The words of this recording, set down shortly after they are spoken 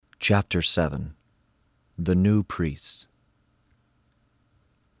Chapter 7. The New Priests.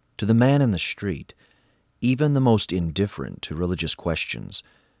 To the man in the street, even the most indifferent to religious questions,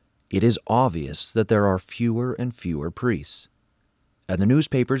 it is obvious that there are fewer and fewer priests, and the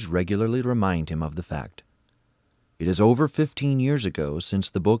newspapers regularly remind him of the fact. It is over 15 years ago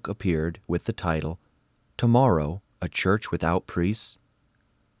since the book appeared with the title, Tomorrow, a Church Without Priests.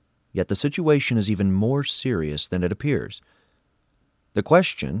 Yet the situation is even more serious than it appears. The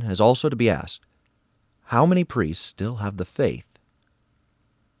question has also to be asked, how many priests still have the faith?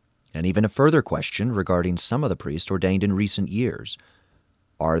 And even a further question regarding some of the priests ordained in recent years.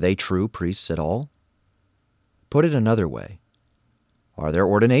 Are they true priests at all? Put it another way, are their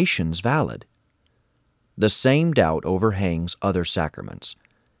ordinations valid? The same doubt overhangs other sacraments.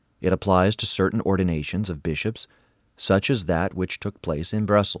 It applies to certain ordinations of bishops, such as that which took place in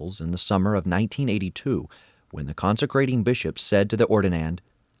Brussels in the summer of 1982, when the consecrating bishop said to the ordinand,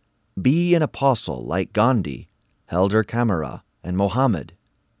 "Be an apostle like Gandhi, Helder Camara, and Mohammed."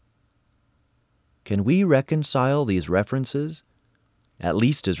 Can we reconcile these references, at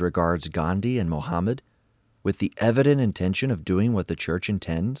least as regards Gandhi and Mohammed, with the evident intention of doing what the Church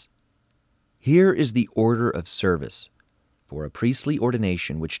intends? Here is the order of service for a priestly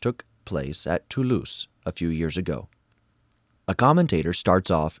ordination which took place at Toulouse a few years ago. A commentator starts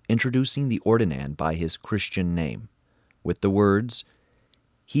off introducing the ordinand by his Christian name, with the words,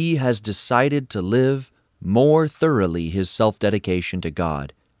 "He has decided to live more thoroughly his self-dedication to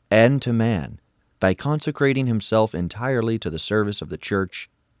God and to man by consecrating himself entirely to the service of the Church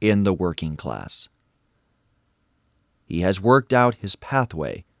in the working class. He has worked out his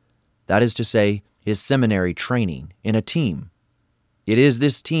pathway, that is to say, his seminary training, in a team. It is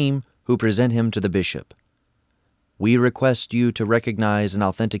this team who present him to the bishop. We request you to recognize and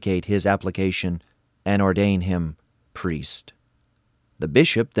authenticate his application and ordain him priest." The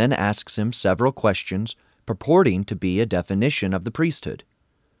bishop then asks him several questions purporting to be a definition of the priesthood.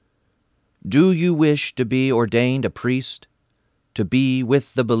 "Do you wish to be ordained a priest, to be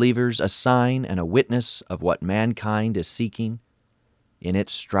with the believers a sign and a witness of what mankind is seeking, in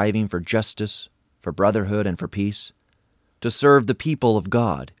its striving for justice, for brotherhood, and for peace, to serve the people of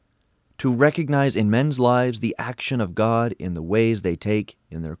God, to recognize in men's lives the action of God in the ways they take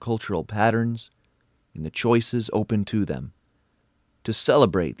in their cultural patterns, in the choices open to them, to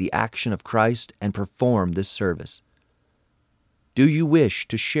celebrate the action of Christ and perform this service? Do you wish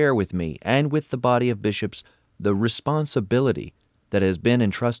to share with me and with the body of bishops the responsibility that has been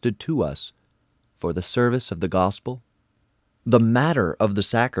entrusted to us for the service of the gospel?" The matter of the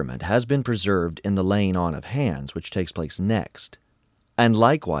sacrament has been preserved in the laying on of hands, which takes place next, and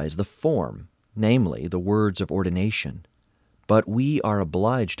likewise the form, namely the words of ordination. But we are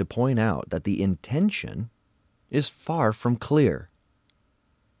obliged to point out that the intention is far from clear.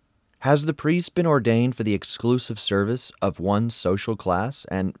 Has the priest been ordained for the exclusive service of one social class,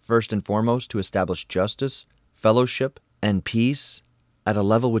 and first and foremost to establish justice, fellowship, and peace at a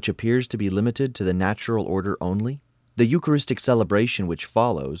level which appears to be limited to the natural order only? The Eucharistic celebration which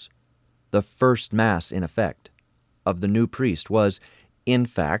follows, the first Mass in effect, of the new priest was, in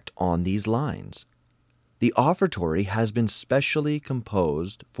fact, on these lines. The offertory has been specially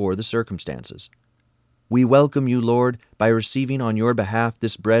composed for the circumstances. "We welcome you, Lord, by receiving on your behalf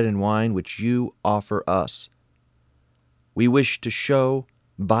this bread and wine which you offer us. We wish to show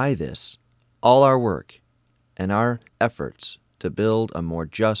by this all our work and our efforts to build a more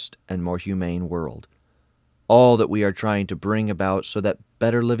just and more humane world, all that we are trying to bring about so that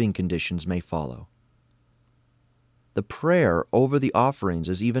better living conditions may follow." The prayer over the offerings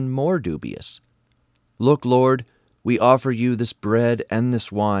is even more dubious. "Look, Lord, we offer you this bread and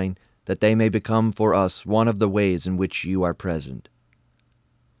this wine, that they may become for us one of the ways in which you are present."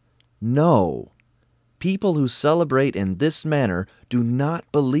 No, people who celebrate in this manner do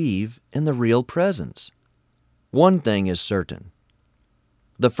not believe in the real presence. One thing is certain.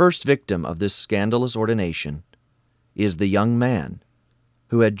 The first victim of this scandalous ordination is the young man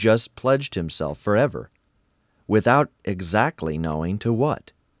who had just pledged himself forever, without exactly knowing to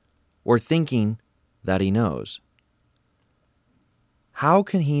what, or thinking that he knows. How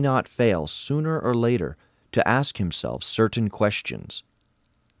can he not fail sooner or later to ask himself certain questions?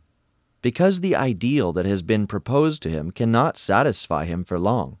 Because the ideal that has been proposed to him cannot satisfy him for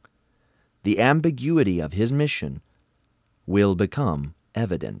long, the ambiguity of his mission will become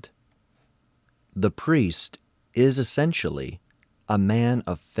evident. The priest is essentially a man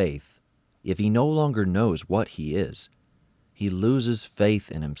of faith. If he no longer knows what he is, he loses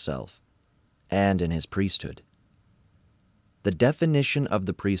faith in himself and in his priesthood. The definition of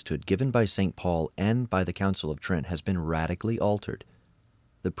the priesthood given by St. Paul and by the Council of Trent has been radically altered.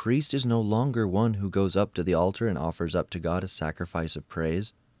 the priest is no longer one who goes up to the altar and offers up to God a sacrifice of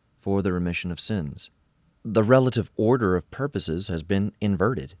praise for the remission of sins. The relative order of purposes has been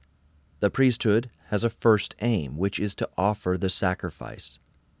inverted. The priesthood has a first aim, which is to offer the sacrifice.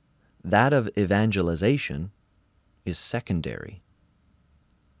 That of evangelization is secondary.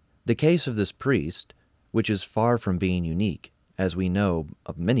 The case of this priest, which is far from being unique, as we know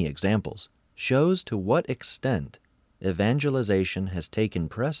of many examples, shows to what extent evangelization has taken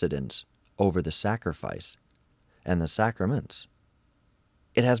precedence over the sacrifice and the sacraments.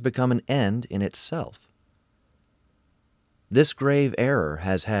 It has become an end in itself. This grave error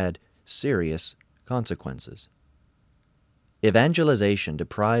has had serious consequences. Evangelization,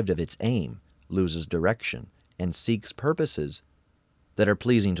 deprived of its aim, loses direction and seeks purposes that are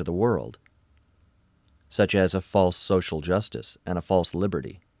pleasing to the world, such as a false social justice and a false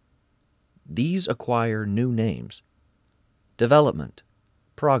liberty. These acquire new names: development,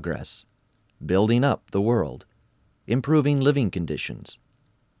 progress, building up the world, improving living conditions,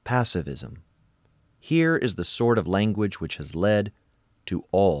 pacifism. Here is the sort of language which has led to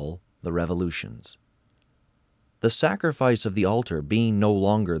all the revolutions. The sacrifice of the altar being no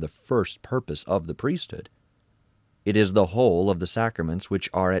longer the first purpose of the priesthood, it is the whole of the sacraments which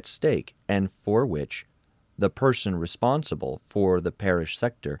are at stake and for which the person responsible for the parish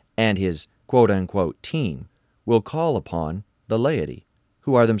sector and his quote-unquote team will call upon the laity,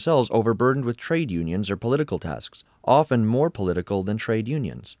 who are themselves overburdened with trade unions or political tasks, often more political than trade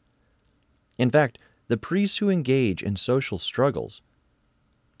unions. In fact, the priests who engage in social struggles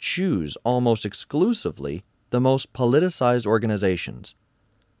choose almost exclusively the most politicized organizations.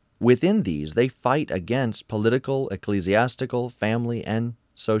 Within these, they fight against political, ecclesiastical, family, and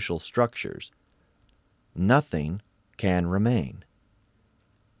social structures. Nothing can remain.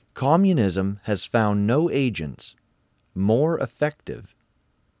 Communism has found no agents more effective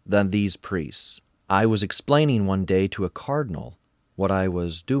than these priests. I was explaining one day to a cardinal what I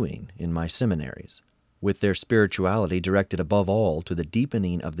was doing in my seminaries, with their spirituality directed above all to the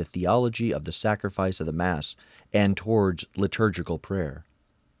deepening of the theology of the sacrifice of the Mass and towards liturgical prayer.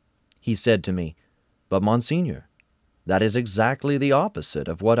 He said to me, "But Monsignor, that is exactly the opposite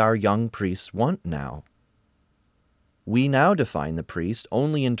of what our young priests want now. We now define the priest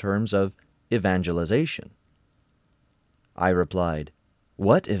only in terms of evangelization." I replied,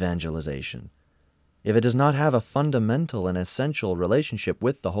 "What evangelization? If it does not have a fundamental and essential relationship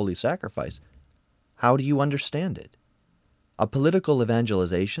with the Holy Sacrifice, how do you understand it? A political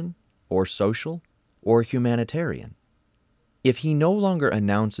evangelization, or social, or humanitarian? If he no longer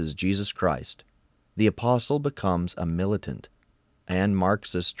announces Jesus Christ, the apostle becomes a militant and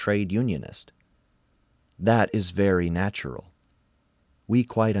Marxist trade unionist. That is very natural. We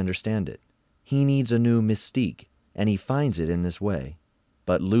quite understand it. He needs a new mystique, and he finds it in this way,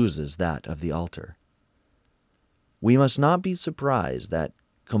 but loses that of the altar. We must not be surprised that,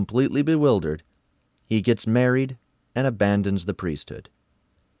 completely bewildered, he gets married and abandons the priesthood.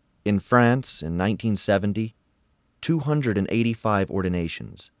 In France, in 1970, 285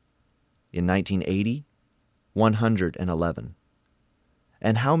 ordinations. In 1980, 111.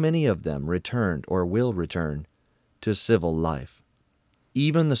 And how many of them returned or will return to civil life?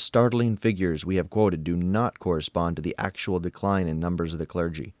 Even the startling figures we have quoted do not correspond to the actual decline in numbers of the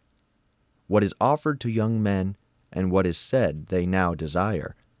clergy. What is offered to young men and what is said they now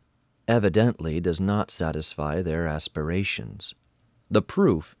desire evidently does not satisfy their aspirations. The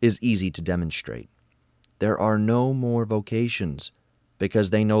proof is easy to demonstrate. There are no more vocations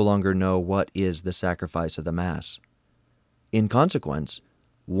because they no longer know what is the sacrifice of the Mass. In consequence,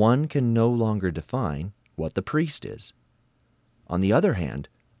 one can no longer define what the priest is. On the other hand,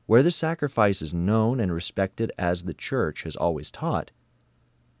 where the sacrifice is known and respected as the Church has always taught,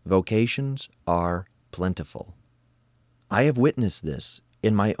 vocations are plentiful. I have witnessed this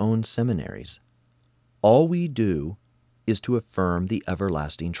in my own seminaries. All we do is to affirm the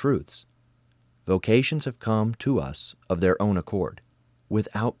everlasting truths. Vocations have come to us of their own accord,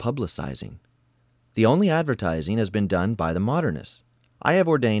 without publicizing. The only advertising has been done by the modernists. I have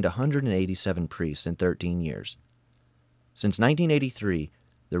ordained 187 priests in 13 years. Since 1983,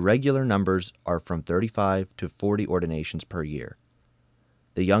 the regular numbers are from 35 to 40 ordinations per year.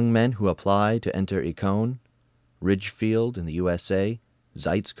 The young men who apply to enter Icone, Ridgefield in the USA,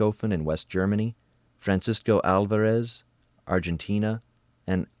 Zeitskofen in West Germany, Francisco Alvarez, Argentina,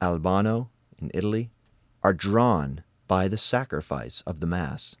 and Albano in Italy, are drawn by the sacrifice of the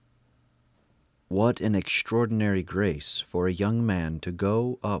Mass. What an extraordinary grace for a young man to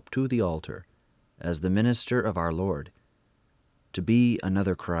go up to the altar as the minister of our Lord, to be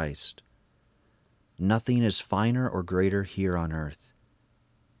another Christ. Nothing is finer or greater here on earth.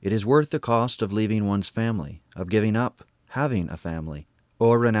 It is worth the cost of leaving one's family, of giving up having a family,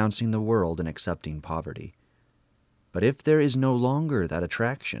 or renouncing the world and accepting poverty. But if there is no longer that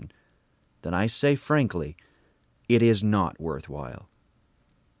attraction, then I say frankly, it is not worthwhile.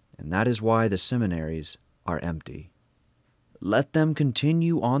 And that is why the seminaries are empty. Let them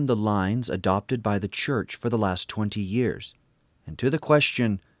continue on the lines adopted by the Church for the last 20 years. And to the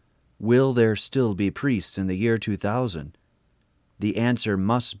question, will there still be priests in the year 2000? The answer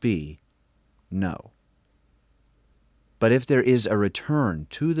must be no. But if there is a return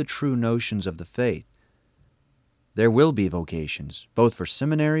to the true notions of the faith, there will be vocations, both for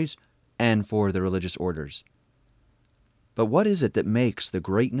seminaries and for the religious orders. But what is it that makes the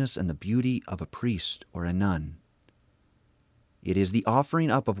greatness and the beauty of a priest or a nun? It is the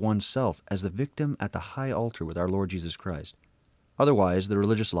offering up of oneself as the victim at the high altar with our Lord Jesus Christ. Otherwise, the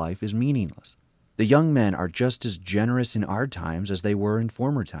religious life is meaningless. The young men are just as generous in our times as they were in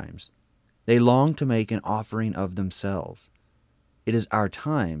former times. They long to make an offering of themselves. It is our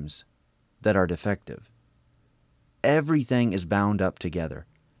times that are defective. Everything is bound up together.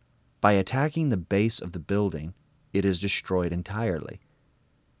 By attacking the base of the building, it is destroyed entirely.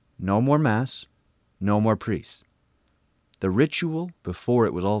 No more Mass, no more priests. The ritual, before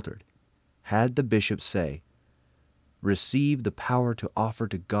it was altered, had the bishop say, "Receive the power to offer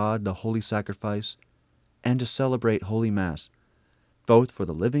to God the holy sacrifice and to celebrate Holy Mass, both for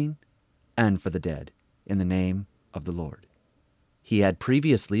the living and for the dead, in the name of the Lord." He had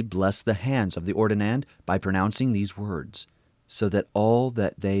previously blessed the hands of the ordinand by pronouncing these words, "So that all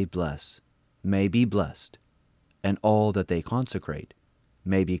that they bless may be blessed, and all that they consecrate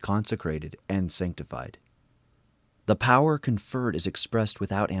may be consecrated and sanctified." The power conferred is expressed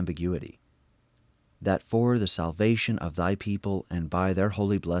without ambiguity, that for the salvation of thy people and by their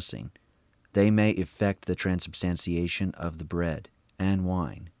holy blessing, they may effect the transubstantiation of the bread and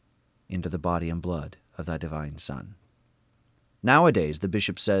wine into the body and blood of thy divine Son. Nowadays, the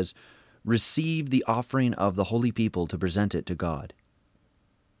bishop says, "Receive the offering of the holy people to present it to God."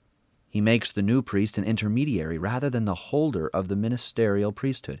 He makes the new priest an intermediary rather than the holder of the ministerial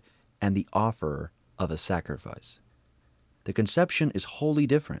priesthood and the offerer of a sacrifice. The conception is wholly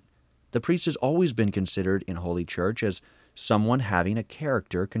different. The priest has always been considered in Holy Church as someone having a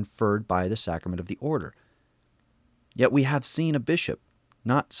character conferred by the sacrament of the order. Yet we have seen a bishop,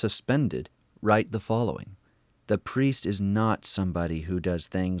 not suspended, write the following: "The priest is not somebody who does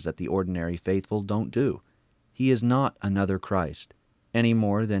things that the ordinary faithful don't do. He is not another Christ, any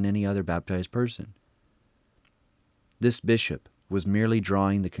more than any other baptized person." This bishop was merely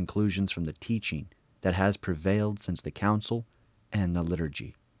drawing the conclusions from the teaching that has prevailed since the council and the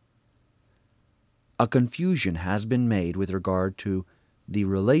liturgy. A confusion has been made with regard to the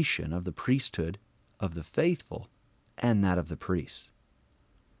relation of the priesthood of the faithful and that of the priests.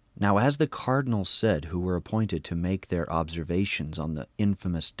 Now, as the cardinals said who were appointed to make their observations on the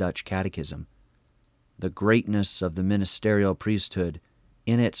infamous Dutch catechism, the greatness of the ministerial priesthood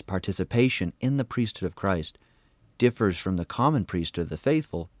in its participation in the priesthood of Christ differs from the common priesthood of the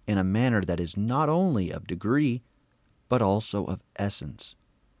faithful in a manner that is not only of degree, but also of essence.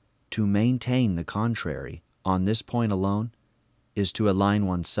 To maintain the contrary on this point alone is to align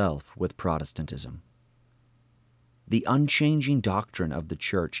oneself with Protestantism. The unchanging doctrine of the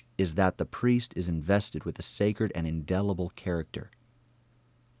Church is that the priest is invested with a sacred and indelible character.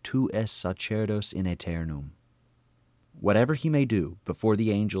 Tu es sacerdos in aeternum. Whatever he may do before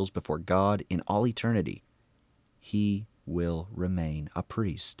the angels, before God, in all eternity, he will remain a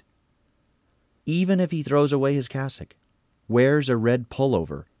priest. Even if he throws away his cassock, wears a red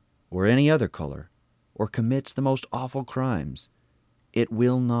pullover, or any other color, or commits the most awful crimes, it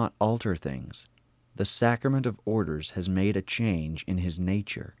will not alter things. The sacrament of orders has made a change in his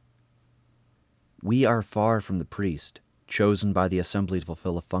nature. We are far from the priest, chosen by the assembly to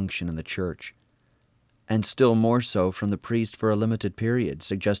fulfill a function in the Church, and still more so from the priest for a limited period,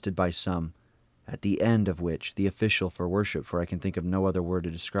 suggested by some, at the end of which the official for worship, for I can think of no other word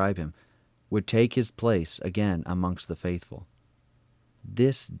to describe him, would take his place again amongst the faithful.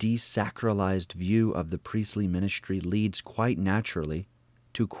 This desacralized view of the priestly ministry leads quite naturally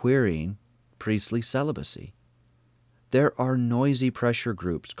to querying priestly celibacy. There are noisy pressure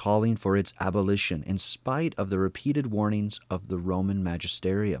groups calling for its abolition in spite of the repeated warnings of the Roman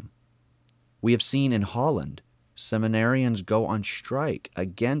magisterium. We have seen in Holland seminarians go on strike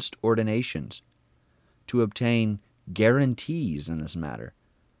against ordinations to obtain guarantees in this matter.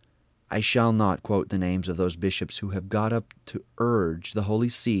 I shall not quote the names of those bishops who have got up to urge the Holy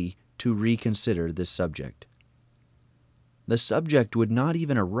See to reconsider this subject. The subject would not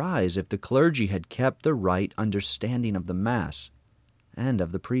even arise if the clergy had kept the right understanding of the Mass, and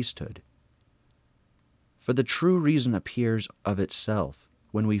of the priesthood. For the true reason appears of itself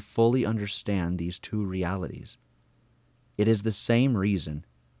when we fully understand these two realities. It is the same reason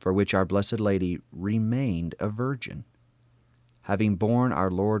for which our Blessed Lady remained a virgin. Having borne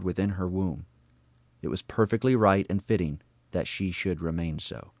our Lord within her womb, it was perfectly right and fitting that she should remain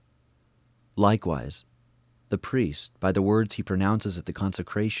so. Likewise, the priest, by the words he pronounces at the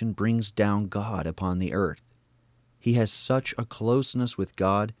consecration, brings down God upon the earth. He has such a closeness with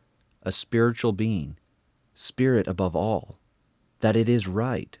God, a spiritual being, spirit above all, that it is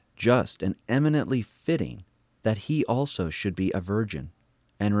right, just, and eminently fitting that he also should be a virgin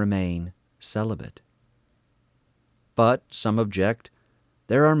and remain celibate. But some object,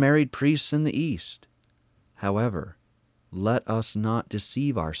 there are married priests in the East. However, let us not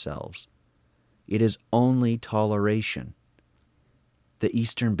deceive ourselves. It is only toleration. The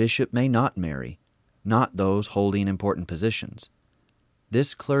Eastern bishop may not marry, not those holding important positions.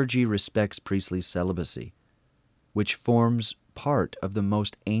 This clergy respects priestly celibacy, which forms part of the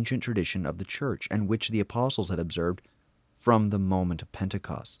most ancient tradition of the Church, and which the apostles had observed from the moment of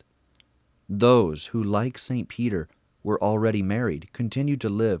Pentecost. Those who, like St. Peter, were already married, continued to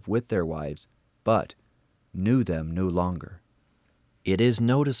live with their wives, but knew them no longer. It is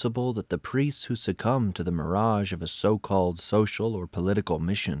noticeable that the priests who succumb to the mirage of a so-called social or political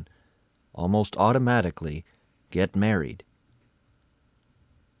mission almost automatically get married.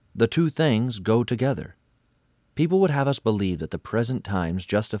 The two things go together. People would have us believe that the present times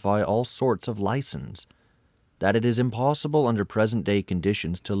justify all sorts of license, that it is impossible under present-day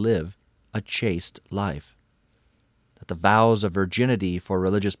conditions to live a chaste life, that the vows of virginity for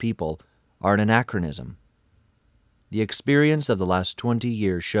religious people are an anachronism. The experience of the last 20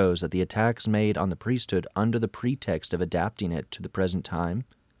 years shows that the attacks made on the priesthood under the pretext of adapting it to the present time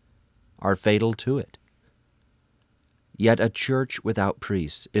are fatal to it. Yet a church without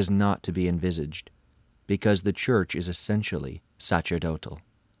priests is not to be envisaged, because the church is essentially sacerdotal.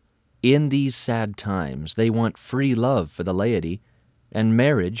 In these sad times, they want free love for the laity and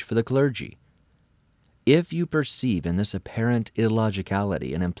marriage for the clergy. If you perceive in this apparent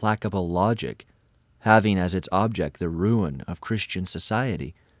illogicality an implacable logic, having as its object the ruin of Christian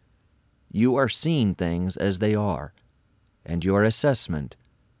society, you are seeing things as they are, and your assessment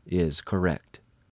is correct.